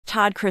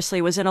Todd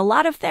Chrisley was in a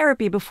lot of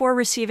therapy before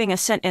receiving a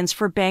sentence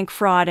for bank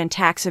fraud and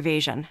tax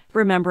evasion.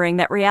 Remembering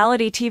that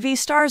reality TV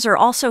stars are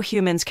also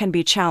humans can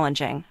be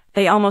challenging.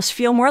 They almost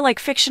feel more like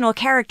fictional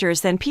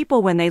characters than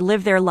people when they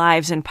live their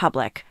lives in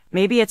public.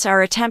 Maybe it's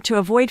our attempt to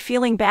avoid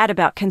feeling bad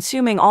about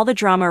consuming all the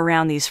drama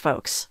around these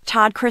folks.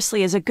 Todd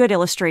Chrisley is a good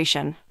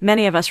illustration.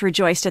 Many of us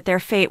rejoiced at their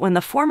fate when the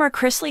former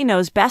Chrisley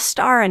Knows Best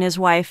star and his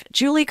wife,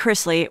 Julie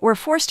Chrisley, were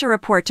forced to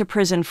report to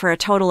prison for a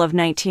total of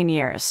 19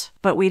 years.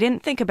 But we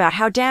didn't think about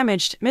how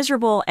damaged,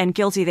 miserable, and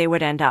guilty they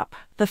would end up.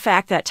 The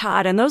fact that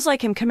Todd and those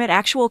like him commit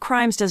actual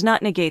crimes does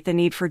not negate the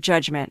need for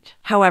judgment.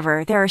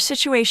 However, there are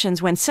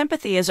situations when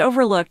sympathy is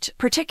overlooked,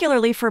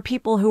 particularly for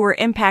people who were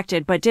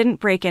impacted but didn't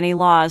break any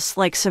laws,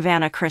 like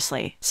Savannah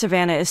Chrisley.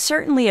 Savannah is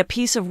certainly a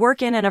piece of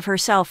work in and of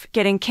herself,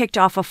 getting kicked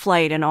off a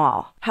flight and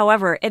all.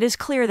 However, it is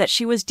clear that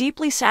she was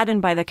deeply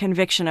saddened by the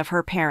conviction of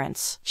her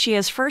parents. She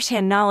has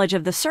first-hand knowledge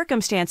of the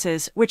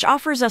circumstances, which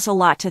offers us a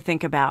lot to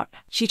think about.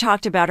 She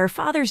talked about her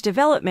father's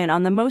development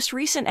on the most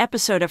recent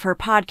episode of her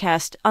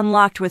podcast,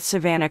 Unlocked with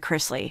Savannah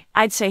Chrisley.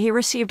 I'd say he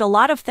received a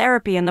lot of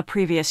therapy in the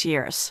previous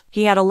years.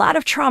 He had a lot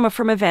of trauma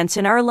from events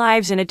in our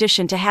lives in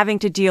addition to having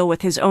to deal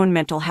with his own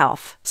mental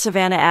health.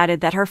 Savannah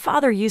added that her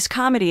father used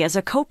comedy as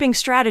a coping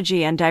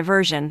strategy and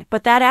diversion,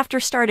 but that after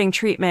starting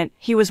treatment,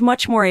 he was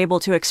much more able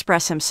to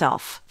express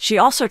himself. She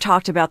also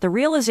talked about the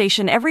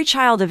realization every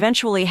child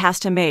eventually has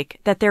to make,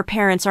 that their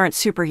parents aren't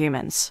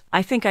superhumans.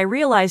 I think I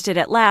realized it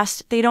at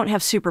last, they don't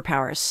have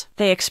superpowers.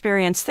 They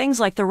experience things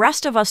like the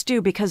rest of us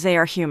do because they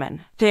are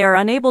human. They are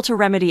unable to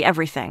remedy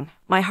everything.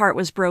 My heart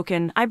was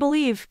broken, I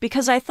believe,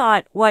 because I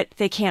thought, what,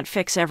 they can't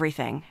fix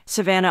everything.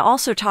 Savannah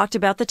also talked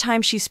about the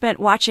time she spent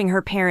watching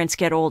her parents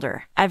get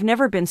older. I've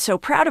never been so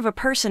proud of a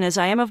person as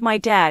I am of my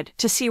dad,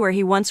 to see where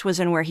he once was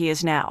and where he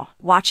is now.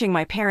 Watching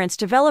my parents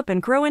develop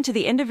and grow into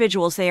the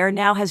individuals they are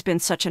now has been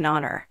such an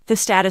honor. The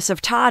status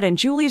of Todd and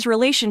Julie's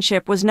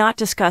relationship was not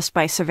discussed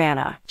by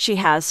Savannah. She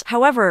has,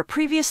 however,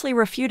 previously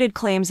refuted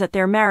claims that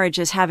their marriage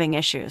is having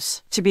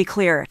issues. To be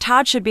clear,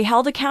 Todd should be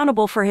held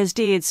accountable for his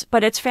deeds,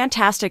 but it's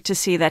fantastic to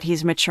see that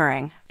he's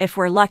maturing. If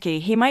we're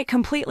lucky, he might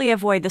completely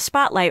avoid the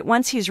spotlight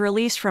once he's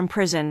released from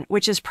prison,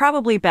 which is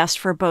probably best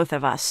for both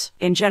of us.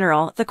 In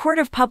general, the court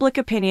of public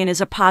opinion is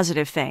a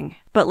positive thing.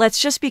 But let's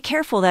just be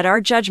careful that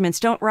our judgments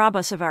don't rob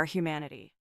us of our humanity.